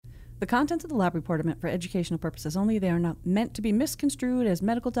The contents of the lab report are meant for educational purposes only. They are not meant to be misconstrued as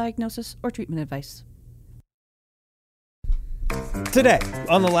medical diagnosis or treatment advice. Today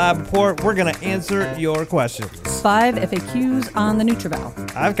on the lab report, we're going to answer your questions. 5 FAQs on the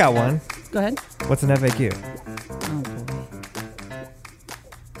NutrEval. I've got one. Go ahead. What's an FAQ? Oh, boy.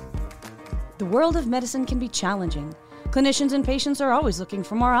 The world of medicine can be challenging. Clinicians and patients are always looking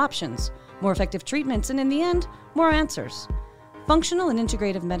for more options, more effective treatments, and in the end, more answers. Functional and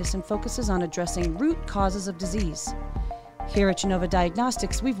integrative medicine focuses on addressing root causes of disease. Here at NutrEval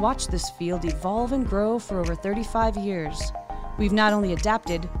Diagnostics, we've watched this field evolve and grow for over 35 years. We've not only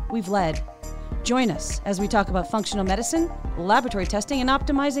adapted, we've led. Join us as we talk about functional medicine, laboratory testing, and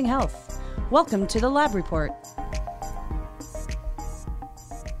optimizing health. Welcome to the Lab Report.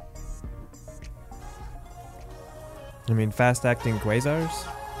 You mean fast-acting quasars?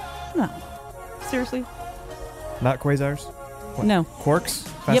 No. Seriously? Not quasars? What? No. Quarks?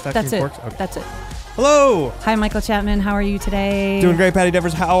 Yep, that's it. Quarks? Okay. That's it. Hello! Hi, Michael Chapman. How are you today? Doing great, Patty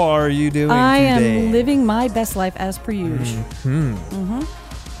Devers. How are you doing I today? am living my best life as per usual.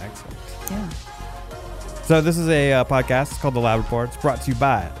 Excellent. Yeah. So this is a podcast called The Lab Report. It's brought to you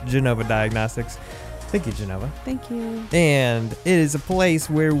by NutrEval Diagnostics. Thank you, Genova. Thank you. And it is a place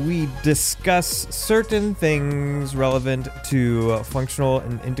where we discuss certain things relevant to functional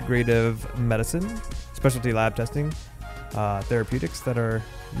and integrative medicine, specialty lab testing, therapeutics that are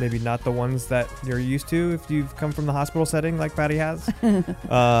maybe not the ones that you're used to if you've come from the hospital setting like Patty has.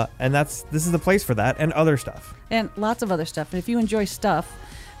 And this is the place for that and other stuff. And lots of other stuff. And if you enjoy stuff,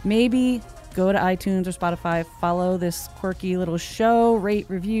 maybe go to iTunes or Spotify, follow this quirky little show, rate,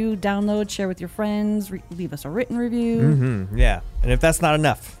 review, download, share with your friends, leave us a written review. Yeah. And if that's not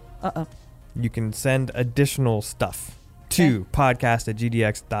enough, Uh-oh. you can send additional stuff to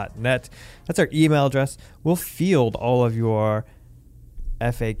podcast@gdx.net. That's our email address. We'll field all of your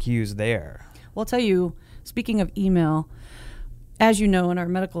FAQs there. Well, I'll tell you, speaking of email, as you know, in our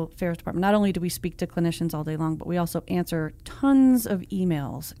medical affairs department, not only do we speak to clinicians all day long, but we also answer tons of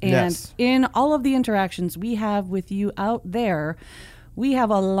emails. And Yes. in all of the interactions we have with you out there, we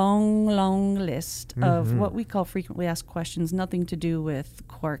have a long, long list of what we call frequently asked questions, nothing to do with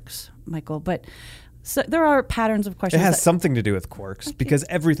quarks, Michael, but so there are patterns of It questions. has something to do with quarks because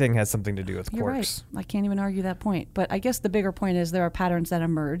everything has something to do with You're quarks. right. I can't even argue that point. But I guess the bigger point is there are patterns that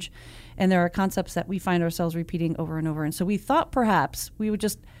emerge, and there are concepts that we find ourselves repeating over and over. And so we thought perhaps we would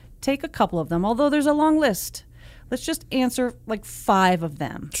just take a couple of them, although there's a long list. Let's just answer like 5 of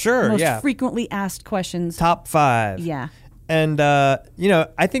them. Sure, Most yeah. frequently asked questions. Top 5. Yeah. And,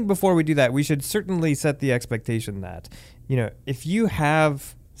 I think before we do that, we should certainly set the expectation that, if you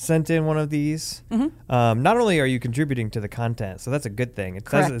have sent in one of these, not only are you contributing to the content, so that's a good thing. It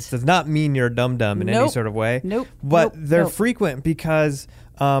does not mean you're a dum-dum in any sort of way. But they're frequent because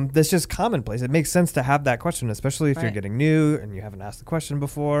that's just commonplace. It makes sense to have that question, especially if you're getting new and you haven't asked the question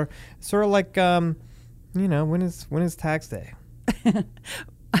before. It's sort of like, when is tax day?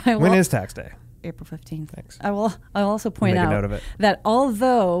 When is tax day? April 15th. Thanks. I'll also point Make a out note of it. that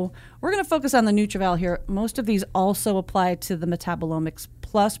although we're going to focus on the NutrEval here, most of these also apply to the Metabolomics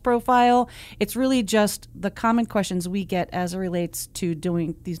Plus profile. It's really just the common questions we get as it relates to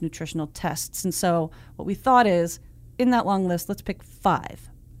doing these nutritional tests. And so what we thought is, in that long list, let's pick 5.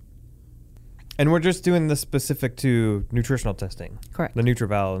 And we're just doing this specific to nutritional testing. Correct. The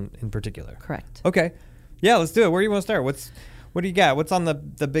NutrEval in particular. Correct. Okay. Yeah, let's do it. Where do you want to start? What do you got? What's on the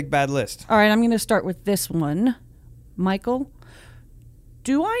big bad list? All right, I'm going to start with this one. Michael,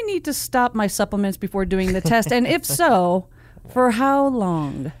 do I need to stop my supplements before doing the test? And if so, for how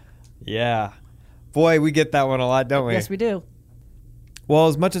long? Yeah. Boy, we get that one a lot, don't we? Yes, we do. Well,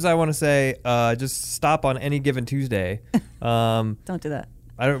 as much as I want to say, just stop on any given Tuesday. Don't do that.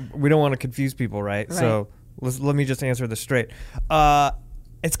 We don't want to confuse people, right? So let me just answer this straight.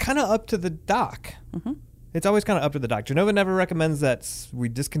 It's kind of up to the doc. Mm-hmm. It's always kind of up to the doc. Genova never recommends that we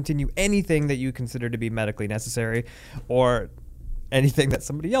discontinue anything that you consider to be medically necessary or anything that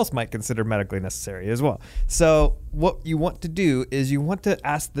somebody else might consider medically necessary as well. So what you want to do is you want to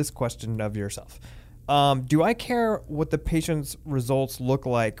ask this question of yourself. Do I care what the patient's results look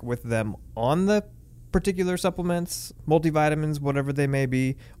like with them on the particular supplements, multivitamins, whatever they may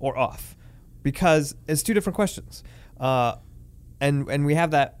be, or off? Because it's 2 different questions. And we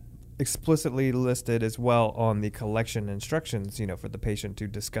have that explicitly listed as well on the collection instructions, for the patient to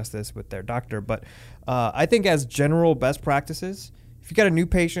discuss this with their doctor. But I think as general best practices, if you got a new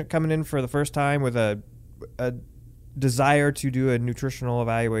patient coming in for the first time with a desire to do a nutritional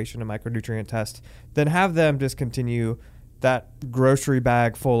evaluation, a micronutrient test, then have them discontinue that grocery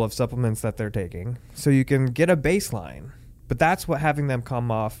bag full of supplements that they're taking so you can get a baseline. But that's what having them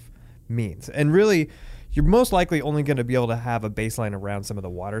come off means. And really, you're most likely only going to be able to have a baseline around some of the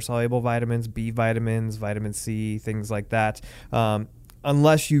water-soluble vitamins, B vitamins, vitamin C, things like that,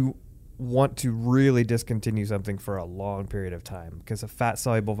 unless you want to really discontinue something for a long period of time, because a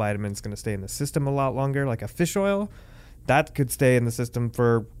fat-soluble vitamin is going to stay in the system a lot longer, like a fish oil. That could stay in the system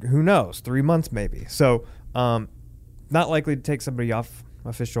for, who knows, 3 months maybe. So not likely to take somebody off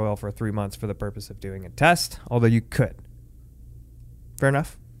a fish oil for 3 months for the purpose of doing a test, although you could. Fair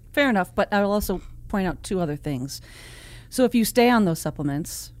enough? Fair enough, but I will also point out 2 other things. So if you stay on those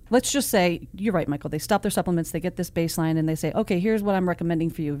supplements, let's just say, you're right, Michael, they stop their supplements, they get this baseline, and they say, okay, here's what I'm recommending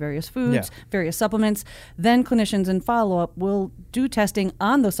for you, various foods, various supplements. Then clinicians in follow-up will do testing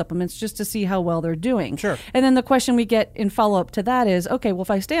on those supplements just to see how well they're doing. Sure. And then the question we get in follow-up to that is, okay, well,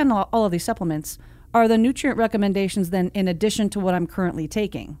 if I stay on all of these supplements, are the nutrient recommendations then in addition to what I'm currently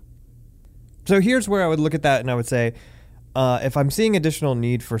taking? So here's where I would look at that, and I would say, if I'm seeing additional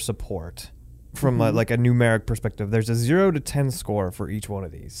need for support from like a numeric perspective, there's a 0 to 10 score for each one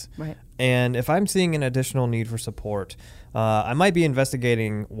of these. Right. And if I'm seeing an additional need for support, I might be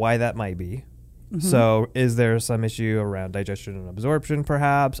investigating why that might be. So is there some issue around digestion and absorption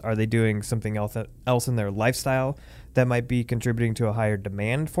perhaps? Are they doing something else in their lifestyle that might be contributing to a higher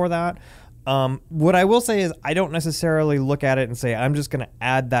demand for that? What I will say is I don't necessarily look at it and say I'm just going to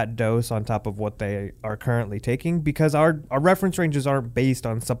add that dose on top of what they are currently taking, because our reference ranges aren't based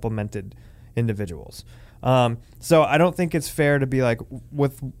on supplemented individuals. So I don't think it's fair to be like,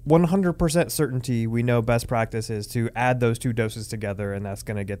 with 100% certainty, we know best practice is to add those 2 doses together, and that's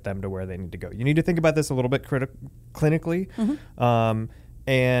going to get them to where they need to go. You need to think about this a little bit clinically,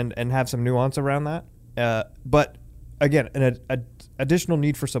 and have some nuance around that. But again, an additional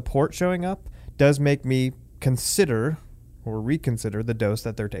need for support showing up does make me consider or reconsider the dose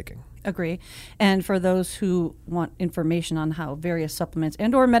that they're taking. Agree. And for those who want information on how various supplements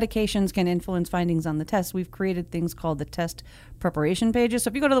and or medications can influence findings on the test, we've created things called the test preparation pages. So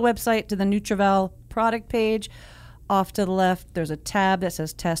if you go to the website, to the NutrEval product page, off to the left, there's a tab that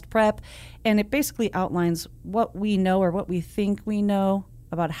says test prep, and it basically outlines what we know or what we think we know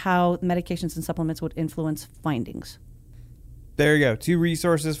about how medications and supplements would influence findings. There you go. 2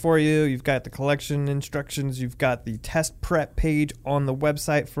 resources for you. You've got the collection instructions. You've got the test prep page on the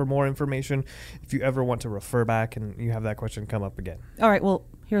website for more information if you ever want to refer back and you have that question come up again. All right. Well,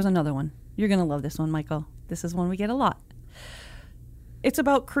 here's another one. You're going to love this one, Michael. This is one we get a lot. It's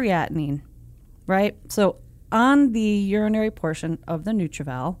about creatinine, right? So on the urinary portion of the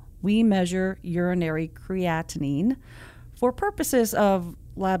NutrEval, we measure urinary creatinine for purposes of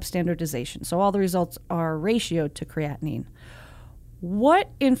lab standardization. So all the results are ratioed to creatinine. What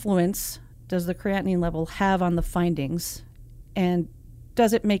influence does the creatinine level have on the findings, and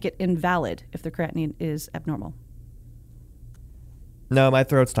does it make it invalid if the creatinine is abnormal? No, my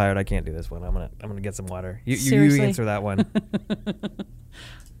throat's tired. I can't do this one. I'm gonna get some water. You answer that one.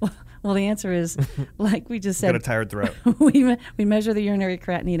 Well, the answer is, like we just said, got a tired throat. we measure the urinary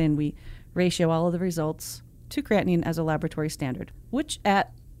creatinine and we ratio all of the results to creatinine as a laboratory standard, which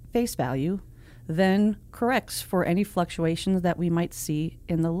at face value then corrects for any fluctuations that we might see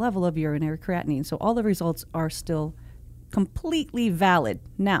in the level of urinary creatinine. So all the results are still completely valid.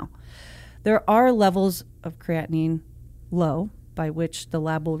 Now, there are levels of creatinine low by which the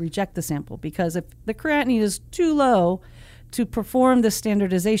lab will reject the sample, because if the creatinine is too low to perform this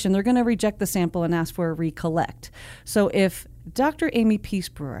standardization, they're going to reject the sample and ask for a recollect. So if Dr. Amy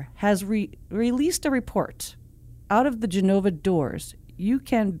Peacebrewer has released a report out of the Genova doors, you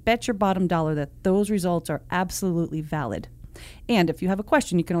can bet your bottom dollar that those results are absolutely valid. And if you have a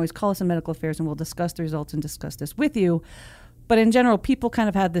question, you can always call us in medical affairs and we'll discuss the results and discuss this with you. But in general, people kind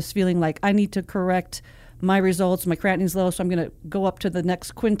of have this feeling like, I need to correct my results, my creatinine's low, so I'm going to go up to the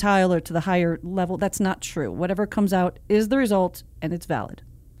next quintile or to the higher level. That's not true. Whatever comes out is the result, and it's valid.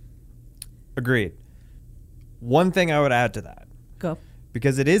 Agreed. One thing I would add to that. Go.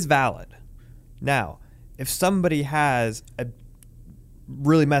 Because it is valid. Now, if somebody has a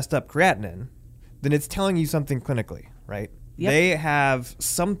really messed up creatinine, then it's telling you something clinically, right? Yep. They have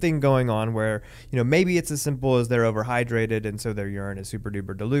something going on where, maybe it's as simple as they're overhydrated and so their urine is super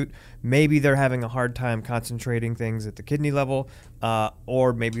duper dilute. Maybe they're having a hard time concentrating things at the kidney level,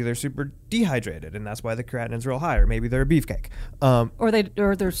 or maybe they're super dehydrated and that's why the creatinine's real high, or maybe they're a beefcake.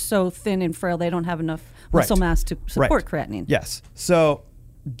 Or they're so thin and frail they don't have enough muscle mass to support creatinine. Yes. So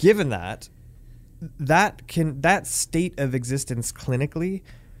given that state of existence clinically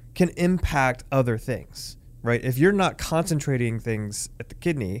can impact other things. Right? If you're not concentrating things at the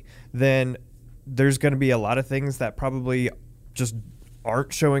kidney, then there's going to be a lot of things that probably just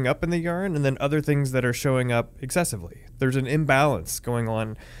aren't showing up in the urine, and then other things that are showing up excessively. There's an imbalance going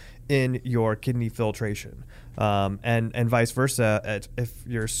on in your kidney filtration, and vice versa if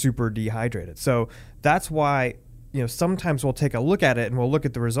you're super dehydrated. So that's why, sometimes we'll take a look at it and we'll look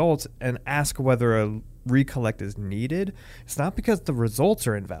at the results and ask whether a recollect is needed. It's not because the results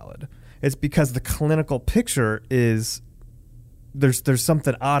are invalid. It's because the clinical picture is there's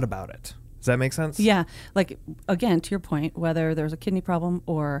something odd about it. Does that make sense? Yeah. Like, again, to your point, whether there's a kidney problem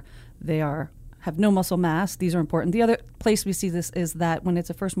or they have no muscle mass, these are important. The other place we see this is that when it's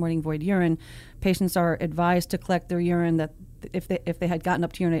a first morning void urine, patients are advised to collect their urine that if they had gotten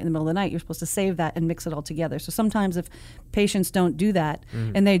up to urinate in the middle of the night, you're supposed to save that and mix it all together. So sometimes if patients don't do that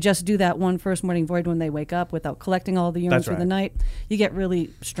and they just do that one first morning void when they wake up without collecting all the urine through the night, you get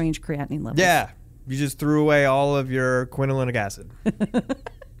really strange creatinine levels. Yeah. You just threw away all of your quinolinic acid.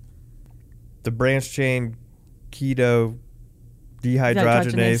 The branch chain keto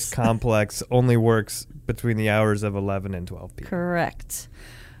dehydrogenase complex only works between the hours of 11 and 12 p.m. Correct.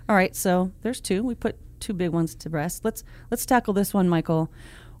 All right, so there's two. We put two big ones to rest. Let's tackle this one, Michael.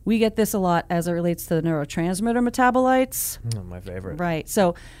 We get this a lot as it relates to the neurotransmitter metabolites. Oh, my favorite. Right.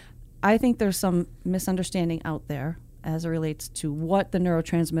 So I think there's some misunderstanding out there as it relates to what the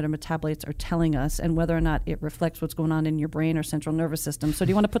neurotransmitter metabolites are telling us and whether or not it reflects what's going on in your brain or central nervous system. So do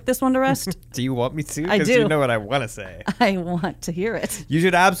you want to put this one to rest? Do you want me to? I do. Because you know what I want to say. I want to hear it. You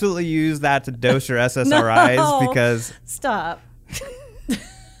should absolutely use that to dose your SSRIs No. because... Stop.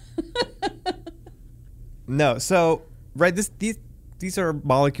 No, so, right, these are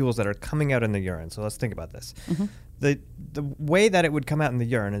molecules that are coming out in the urine. So let's think about this. Mm-hmm. The way that it would come out in the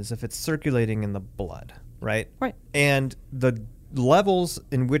urine is if it's circulating in the blood, right? Right. And the levels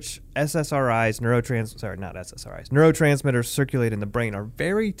in which neurotransmitters circulate in the brain are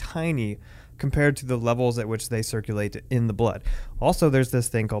very tiny compared to the levels at which they circulate in the blood. Also, there's this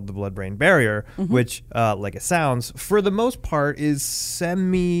thing called the blood-brain barrier, which, like it sounds, for the most part is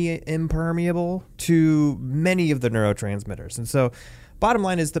semi-impermeable to many of the neurotransmitters. And so bottom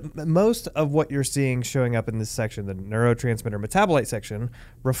line is that most of what you're seeing showing up in this section, the neurotransmitter metabolite section,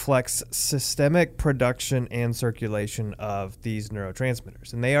 reflects systemic production and circulation of these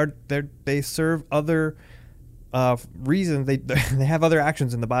neurotransmitters. And they serve other reasons. They have other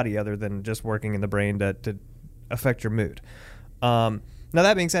actions in the body other than just working in the brain to affect your mood. Now,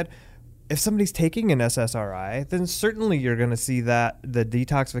 that being said, if somebody's taking an SSRI, then certainly you're going to see that the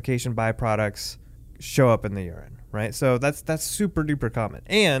detoxification byproducts show up in the urine, right? So that's super duper common.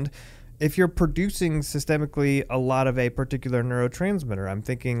 And if you're producing systemically a lot of a particular neurotransmitter, I'm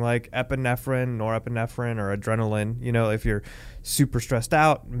thinking like epinephrine, norepinephrine, or adrenaline, if you're super stressed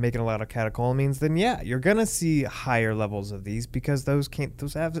out, making a lot of catecholamines, then yeah, you're going to see higher levels of these because those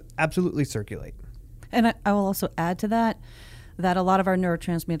absolutely circulate. And I will also add to that a lot of our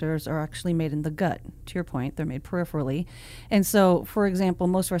neurotransmitters are actually made in the gut. To your point, they're made peripherally. And so, for example,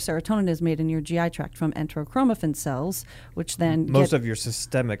 most of our serotonin is made in your GI tract from enterochromaffin cells, which then most of your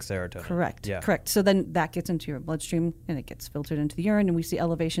systemic serotonin. Correct. Yeah. Correct. So then that gets into your bloodstream and it gets filtered into the urine, and we see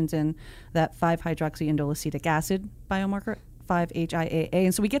elevations in that 5-hydroxyindoleacetic acid biomarker, 5-HIAA.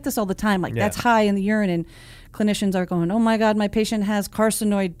 And so we get this all the time, that's high in the urine, and clinicians are going, oh my God, my patient has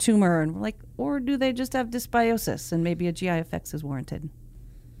carcinoid tumor. And we're like, or do they just have dysbiosis and maybe a GI effects is warranted?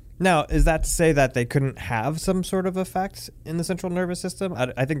 Now, is that to say that they couldn't have some sort of effect in the central nervous system?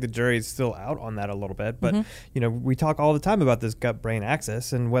 I think the jury is still out on that a little bit. But, we talk all the time about this gut-brain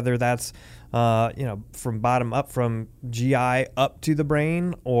axis and whether that's, from bottom up, from GI up to the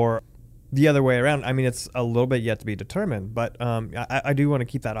brain, or the other way around. I mean, it's a little bit yet to be determined. But I do want to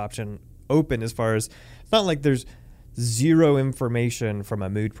keep that option open as far as it's not like there's zero information from a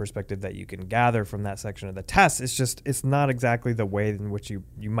mood perspective that you can gather from that section of the test. It's just, it's not exactly the way in which you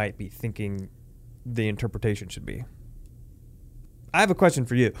might be thinking the interpretation should be. I have a question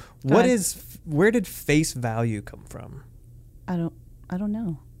for you. Where did face value come from? I don't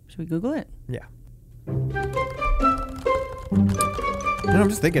know. Should we Google it? Yeah. I'm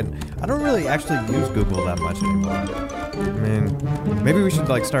just thinking, I don't really actually use Google that much anymore. I mean, maybe we should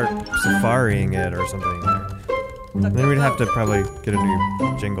start Safariing it or something. Then we'd have to probably get a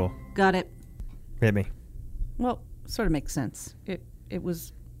new jingle. Got it. Hit me. Well, sort of makes sense. It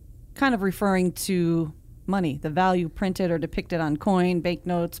was kind of referring to money, the value printed or depicted on coin,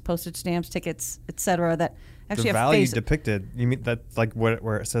 banknotes, postage stamps, tickets, etc. That actually the have value face. Depicted. You mean that's like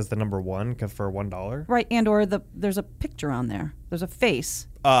where it says the number 1 for $1? Right, and or there's a picture on there. There's a face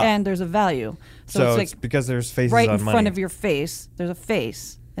and there's a value. So it's because there's faces right on in money. front of your face. There's a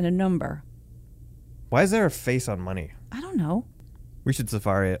face and a number. Why is there a face on money? I don't know. We should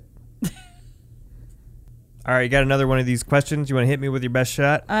Safari it. All right, you got another one of these questions? You want to hit me with your best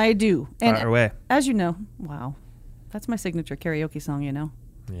shot? I do. And fire away. As you know, wow, that's my signature karaoke song,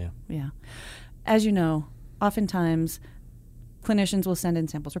 Yeah. Yeah. As you know, oftentimes clinicians will send in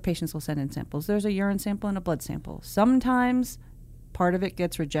samples or patients will send in samples. There's a urine sample and a blood sample. Sometimes part of it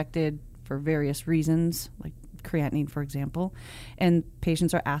gets rejected for various reasons, like creatinine, for example, and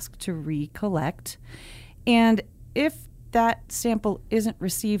patients are asked to recollect. And if that sample isn't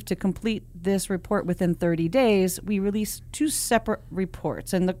received to complete this report within 30 days, we release 2 separate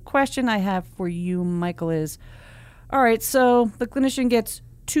reports. And the question I have for you, Michael, is, all right, so the clinician gets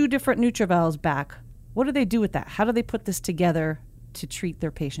 2 different NutrEvals back. What do they do with that? How do they put this together to treat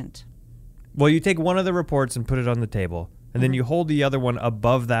their patient? Well, you take one of the reports and put it on the table, and then you hold the other one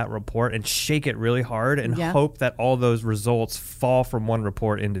above that report and shake it really hard and hope that all those results fall from one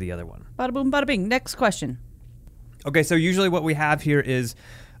report into the other one. Bada boom, bada bing. Next question. Okay, so usually what we have here is,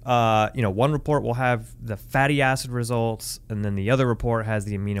 one report will have the fatty acid results, and then the other report has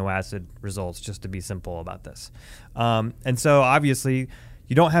the amino acid results, just to be simple about this. And so obviously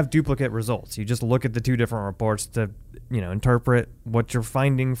you don't have duplicate results. You just look at the 2 different reports to, interpret what you're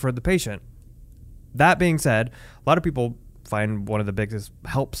finding for the patient. That being said, a lot of people find one of the biggest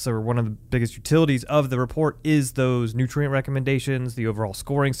helps or one of the biggest utilities of the report is those nutrient recommendations, the overall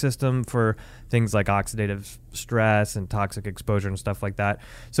scoring system for things like oxidative stress and toxic exposure and stuff like that.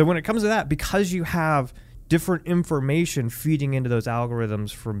 So when it comes to that, because you have different information feeding into those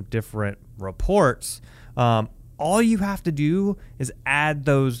algorithms from different reports, all you have to do is add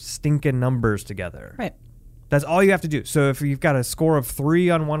those stinking numbers together. Right. That's all you have to do. So if you've got a score of 3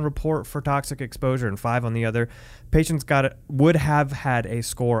 on one report for toxic exposure and 5 on the other, patients would have had a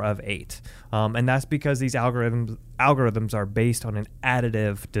score of 8. And that's because these algorithms are based on an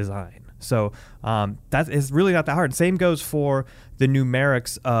additive design. So that is really not that hard. Same goes for the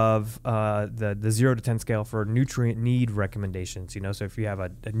numerics of the 0 to 10 scale for nutrient need recommendations. So if you have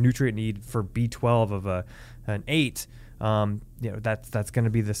a nutrient need for B12 of an 8, that's going to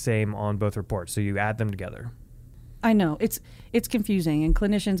be the same on both reports. So you add them together. I know it's confusing, and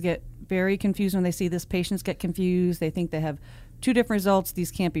clinicians get very confused when they see this. Patients get confused. They think they have 2 different results. These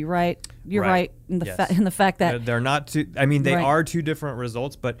can't be right. You're right in the fact that they're not two. I mean, they are 2 different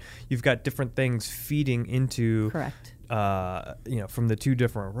results, but you've got different things feeding into correct. From the 2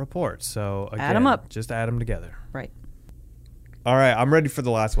 different reports. So again, add them up. Just add them together. Right. All right, I'm ready for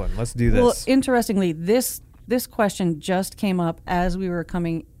the last one. Let's do this. Well, interestingly, this question just came up as we were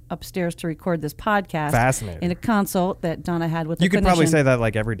coming upstairs to record this podcast. Fascinating. In a consult that Donna had with a clinician. You could probably say that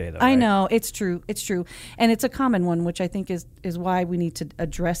like every day, though. I know. It's true. It's true. And it's a common one, which I think is why we need to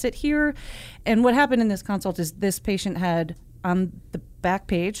address it here. And what happened in this consult is this patient had, on the back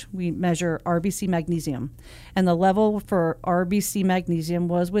page, we measure RBC magnesium. And the level for RBC magnesium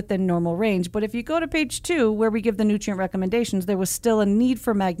was within normal range. But if you go to page 2, where we give the nutrient recommendations, there was still a need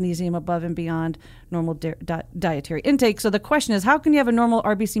for magnesium above and beyond normal dietary intake. So the question is, how can you have a normal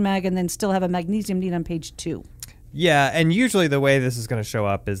RBC mag and then still have a magnesium need on page 2? Yeah, and usually the way this is going to show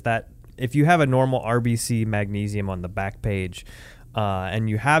up is that if you have a normal RBC magnesium on the back page, and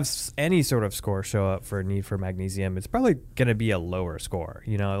you have any sort of score show up for a need for magnesium, it's probably going to be a lower score,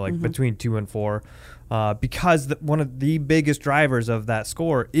 between 2 and 4, because one of the biggest drivers of that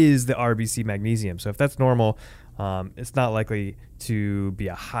score is the RBC magnesium. So if that's normal, it's not likely to be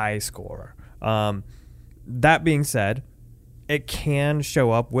a high score. That being said, it can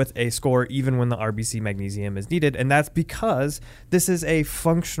show up with a score even when the RBC magnesium is needed, and that's because this is a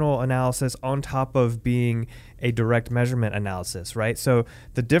functional analysis on top of being a direct measurement analysis, right? So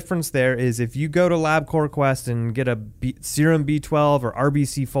the difference there is if you go to LabCorp Quest and get a serum B12 or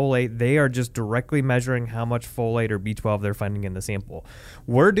RBC folate, they are just directly measuring how much folate or B12 they're finding in the sample.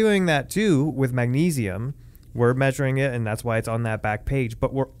 We're doing that too with magnesium. We're measuring it, and that's why it's on that back page,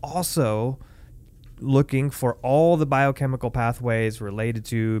 but we're also looking for all the biochemical pathways related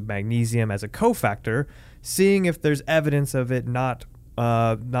to magnesium as a cofactor, seeing if there's evidence of it not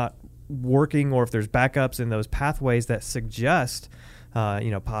working, or if there's backups in those pathways that suggest,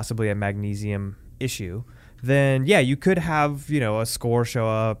 possibly a magnesium issue. Then you could have, a score show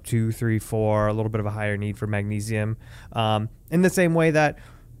up 2, 3, 4, a little bit of a higher need for magnesium. In the same way that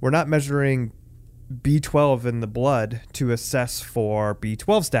we're not measuring B12 in the blood to assess for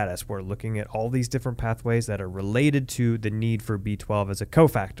B12 status. We're looking at all these different pathways that are related to the need for B12 as a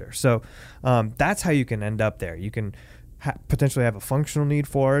cofactor. So that's how you can end up there. You can potentially have a functional need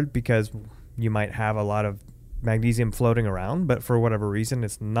for it because you might have a lot of magnesium floating around, but for whatever reason,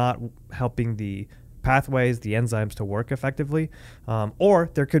 it's not helping the pathways, the enzymes to work effectively. Or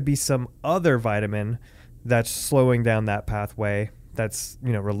there could be some other vitamin that's slowing down that pathway that's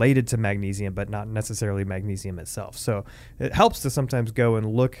related to magnesium, but not necessarily magnesium itself. So it helps to sometimes go and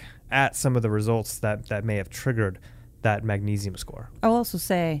look at some of the results that may have triggered that magnesium score. I'll also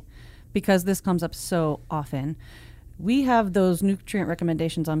say, because this comes up so often, we have those nutrient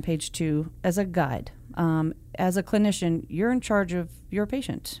recommendations on page 2 as a guide. As a clinician, you're in charge of your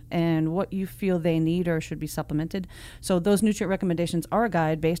patient and what you feel they need or should be supplemented. So those nutrient recommendations are a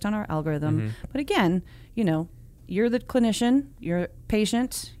guide based on our algorithm. But again, you know, you're the clinician, you're a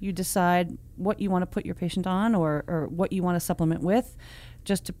patient, you decide what you want to put your patient on or what you want to supplement with,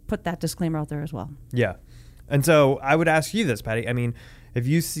 just to put that disclaimer out there as well. Yeah. And so I would ask you this, Patty. I mean, if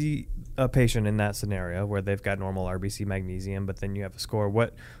you see a patient in that scenario where they've got normal RBC magnesium, but then you have a score,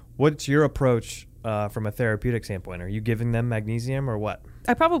 what's your approach from a therapeutic standpoint? Are you giving them magnesium or what?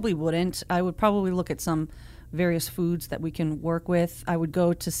 I probably wouldn't. I would probably look at some various foods that we can work with. I would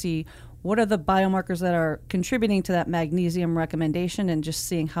go to see what are the biomarkers that are contributing to that magnesium recommendation and just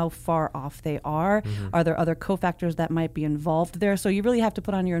seeing how far off they are. Are there other cofactors that might be involved there? So you really have to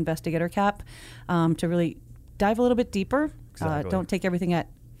put on your investigator cap to really dive a little bit deeper. Exactly. Don't take everything at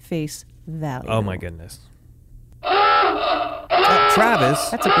face value. Oh, my goodness. Travis.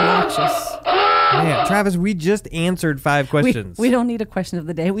 That's obnoxious. Man, Travis, we just answered 5 questions. We don't need a question of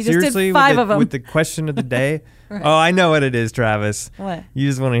the day. We Seriously, just did 5 of them. With the question of the day? Right. Oh, I know what it is, Travis. What? You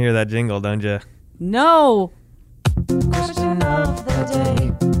just want to hear that jingle, don't you? No. Question of the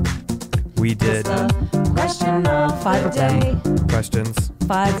day. We did Question of 5 of them. questions.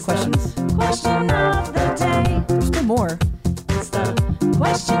 5 questions. Question of the day. There's still more. It's the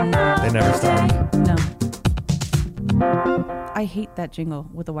question of They never the stop. day. No. I hate that jingle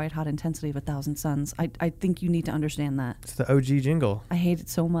with the white hot intensity of 1,000 suns. I think you need to understand that. It's the OG jingle. I hate it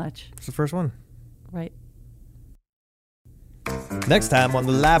so much. It's the first one. Right. Next time on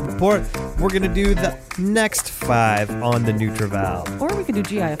the Lab Report, we're going to do the next 5 on the NutrEval. Or we could do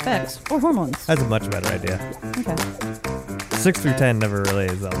GI effects or hormones. That's a much better idea. Okay. 6 through 10 never really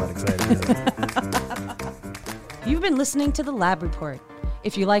is all that exciting, is it? You've been listening to the Lab Report.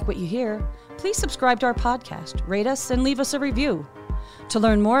 If you like what you hear, please subscribe to our podcast, rate us, and leave us a review. To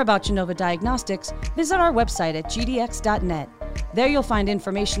learn more about Genova Diagnostics, visit our website at gdx.net. There you'll find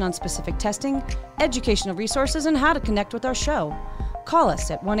information on specific testing, educational resources, and how to connect with our show. Call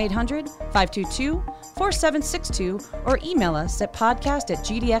us at 1-800-522-4762 or email us at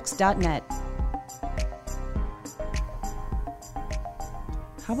podcast@gdx.net.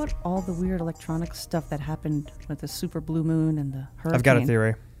 How about all the weird electronic stuff that happened with the super blue moon and the hurricane? I've got a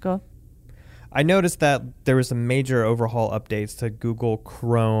theory. Go. I noticed that there was some major overhaul updates to Google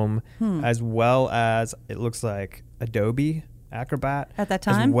Chrome, as well as it looks like Adobe Acrobat. At that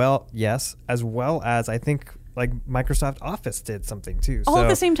time? As well as I think like Microsoft Office did something too. All at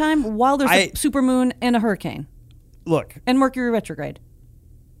the same time while there's a supermoon and a hurricane Look, and Mercury retrograde.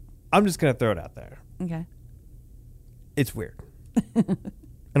 I'm just going to throw it out there. Okay. It's weird.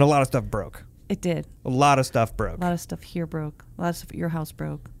 And a lot of stuff broke. It did. A lot of stuff broke. A lot of stuff here broke. A lot of stuff at your house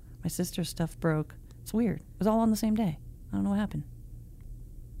broke. My sister's stuff broke. It's weird. It was all on the same day. I don't know what happened.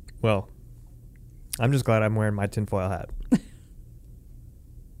 Well, I'm just glad I'm wearing my tinfoil hat.